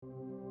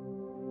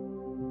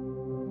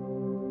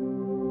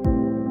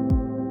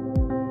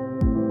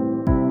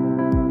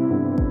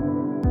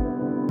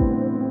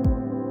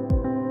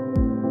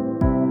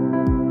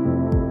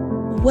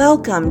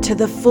Welcome to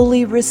the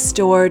Fully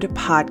Restored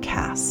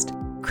podcast.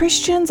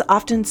 Christians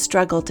often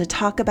struggle to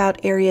talk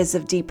about areas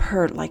of deep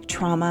hurt like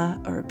trauma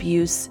or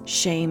abuse,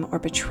 shame, or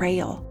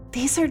betrayal.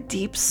 These are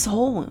deep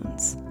soul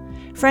wounds.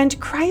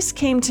 Friend, Christ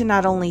came to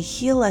not only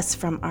heal us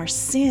from our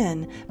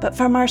sin, but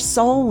from our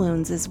soul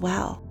wounds as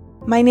well.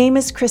 My name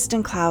is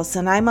Kristen Klaus,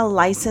 and I'm a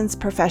licensed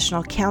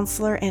professional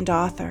counselor and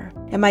author.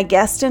 And my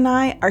guest and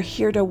I are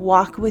here to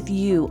walk with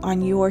you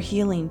on your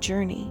healing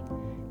journey.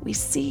 We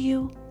see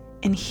you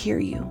and hear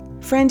you.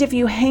 Friend, if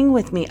you hang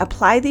with me,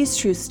 apply these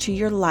truths to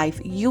your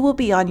life, you will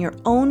be on your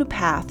own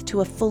path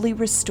to a fully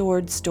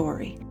restored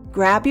story.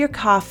 Grab your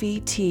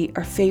coffee, tea,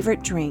 or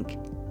favorite drink,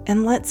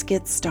 and let's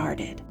get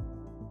started.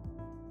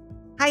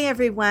 Hi,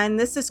 everyone.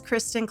 This is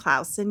Kristen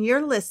Klaus, and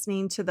you're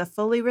listening to the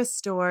Fully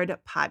Restored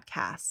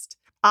podcast.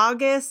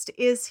 August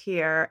is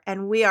here,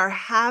 and we are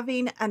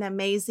having an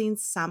amazing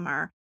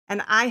summer.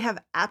 And I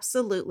have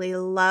absolutely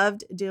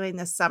loved doing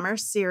the summer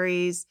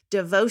series,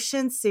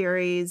 devotion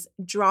series,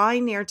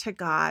 drawing near to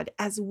God,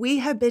 as we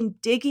have been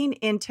digging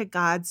into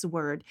God's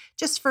word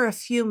just for a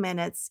few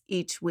minutes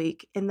each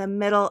week in the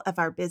middle of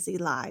our busy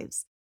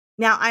lives.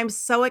 Now, I'm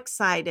so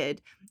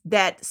excited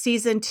that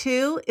season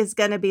 2 is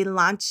going to be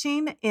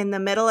launching in the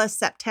middle of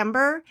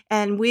September,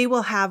 and we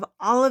will have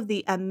all of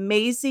the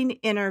amazing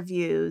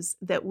interviews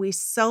that we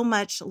so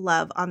much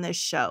love on this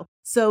show.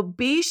 So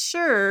be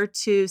sure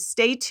to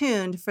stay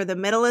tuned for the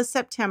middle of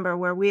September,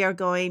 where we are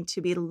going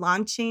to be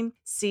launching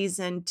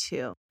season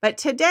 2. But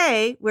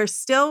today, we're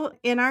still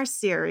in our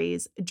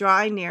series,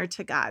 Drawing Near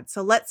to God.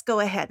 So let's go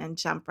ahead and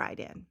jump right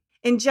in.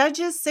 In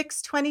Judges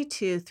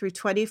 6:22 through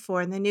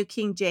 24 in the New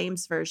King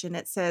James Version,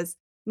 it says,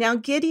 "Now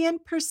Gideon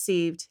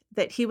perceived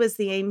that he was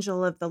the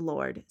angel of the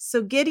Lord.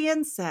 So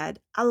Gideon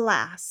said,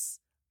 'Alas,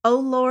 O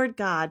Lord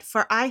God,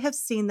 for I have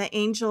seen the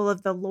angel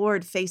of the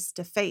Lord face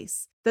to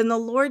face.' Then the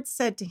Lord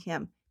said to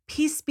him,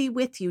 'Peace be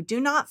with you. Do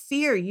not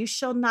fear. You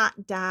shall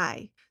not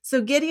die.'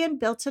 So Gideon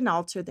built an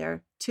altar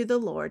there to the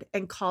Lord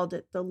and called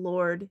it 'The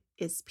Lord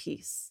is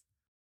Peace.'"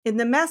 In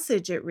the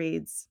Message, it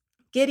reads,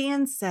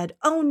 "Gideon said,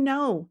 'Oh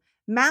no,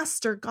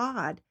 Master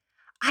God,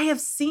 I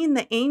have seen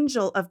the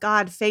angel of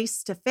God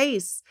face to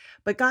face.'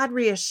 But God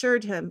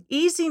reassured him,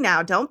 'Easy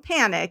now, don't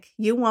panic,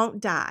 you won't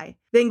die.'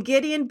 Then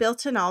Gideon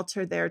built an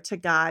altar there to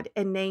God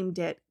and named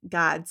it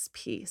God's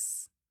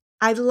Peace."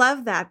 I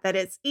love that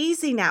it's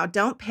easy now,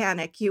 don't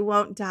panic, you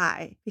won't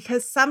die,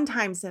 because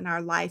sometimes in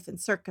our life and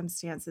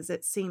circumstances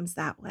it seems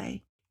that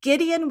way.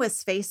 Gideon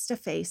was face to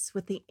face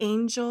with the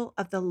angel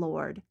of the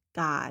Lord,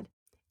 God,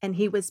 and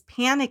he was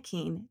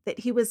panicking that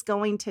he was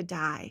going to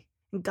die.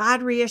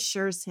 God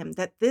reassures him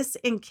that this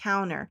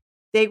encounter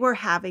they were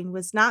having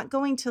was not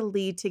going to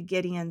lead to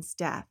Gideon's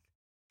death.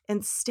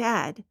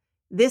 Instead,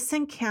 this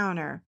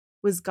encounter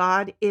was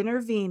God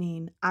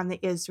intervening on the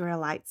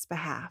Israelites'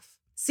 behalf.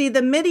 See,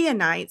 the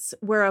Midianites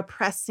were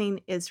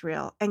oppressing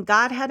Israel, and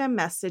God had a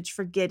message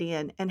for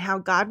Gideon and how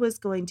God was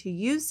going to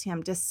use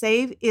him to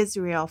save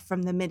Israel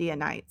from the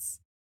Midianites.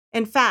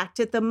 In fact,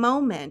 at the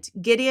moment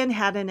Gideon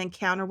had an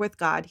encounter with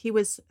God, he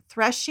was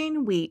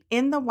threshing wheat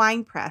in the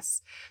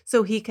winepress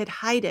so he could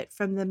hide it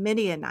from the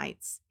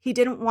Midianites. He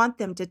didn't want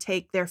them to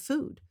take their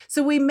food.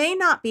 So we may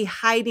not be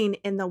hiding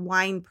in the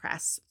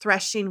winepress,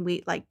 threshing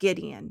wheat like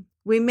Gideon.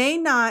 We may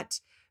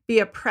not be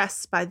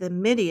oppressed by the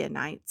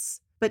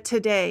Midianites, but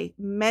today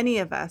many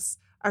of us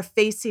are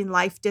facing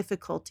life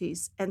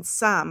difficulties and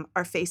some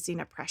are facing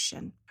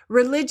oppression.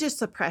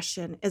 Religious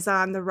oppression is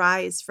on the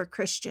rise for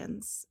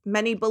Christians.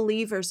 Many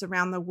believers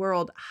around the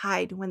world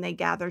hide when they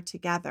gather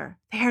together.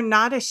 They are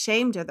not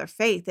ashamed of their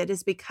faith. It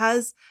is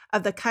because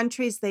of the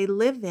countries they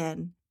live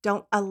in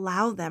don't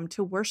allow them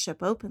to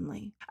worship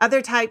openly.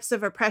 Other types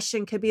of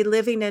oppression could be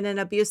living in an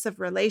abusive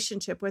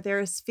relationship where there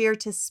is fear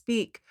to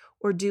speak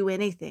or do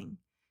anything.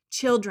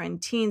 Children,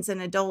 teens,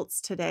 and adults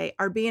today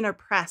are being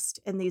oppressed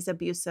in these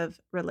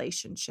abusive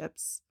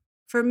relationships.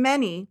 For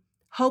many,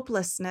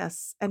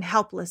 hopelessness and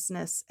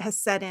helplessness has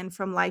set in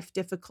from life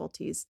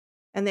difficulties,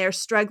 and they are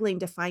struggling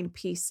to find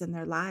peace in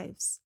their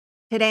lives.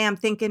 Today, I'm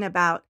thinking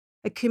about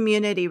a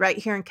community right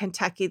here in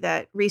Kentucky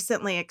that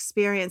recently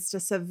experienced a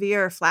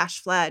severe flash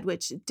flood,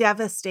 which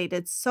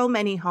devastated so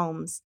many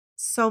homes,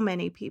 so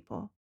many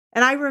people.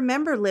 And I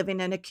remember living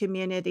in a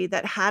community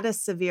that had a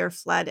severe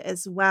flood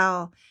as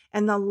well,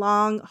 and the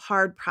long,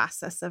 hard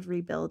process of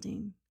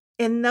rebuilding.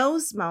 In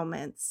those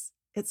moments,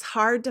 it's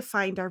hard to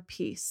find our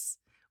peace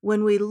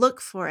when we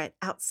look for it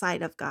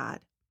outside of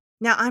God.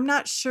 Now, I'm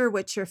not sure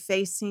what you're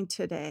facing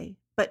today,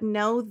 but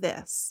know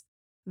this: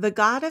 the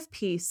God of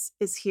peace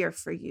is here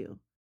for you.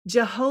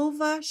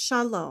 Jehovah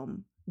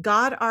Shalom,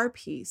 God our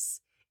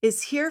peace,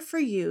 is here for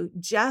you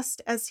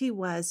just as he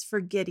was for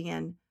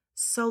Gideon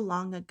so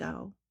long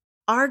ago.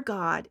 Our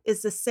God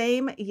is the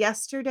same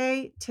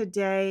yesterday,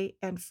 today,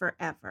 and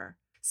forever.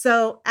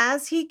 So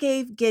as he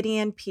gave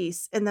Gideon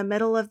peace in the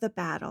middle of the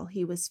battle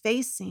he was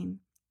facing,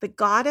 the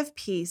God of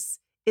peace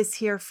is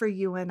here for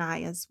you and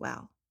I as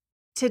well.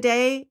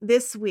 Today,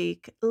 this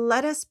week,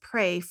 let us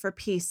pray for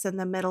peace in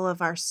the middle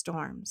of our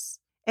storms.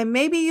 And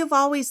maybe you've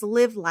always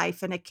lived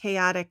life in a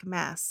chaotic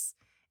mess.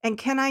 And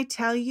can I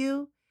tell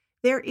you,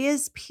 there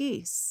is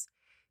peace.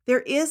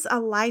 There is a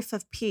life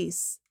of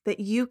peace that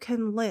you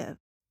can live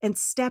and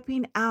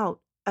stepping out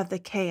of the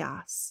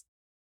chaos.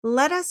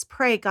 Let us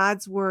pray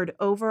God's word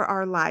over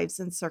our lives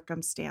and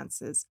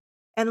circumstances,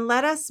 and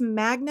let us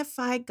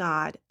magnify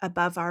God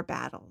above our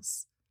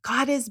battles.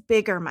 God is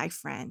bigger, my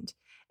friend,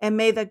 and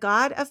may the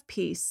God of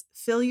peace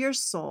fill your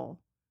soul,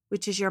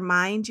 which is your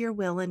mind, your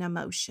will, and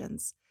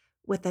emotions,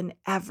 with an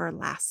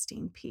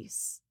everlasting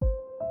peace.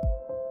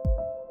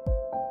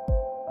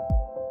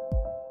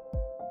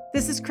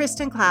 This is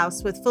Kristen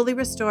Klaus with Fully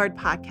Restored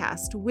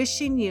Podcast,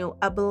 wishing you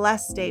a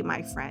blessed day,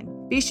 my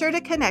friend. Be sure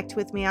to connect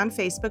with me on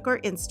Facebook or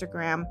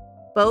Instagram,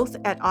 both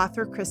at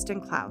author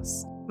Kristen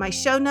Klaus. My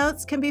show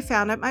notes can be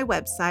found at my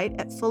website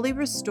at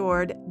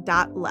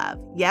fullyrestored.love.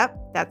 Yep,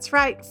 that's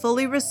right,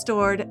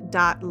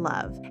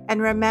 fullyrestored.love.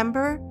 And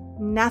remember,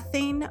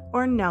 nothing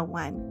or no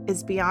one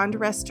is beyond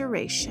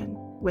restoration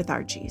with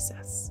our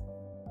Jesus.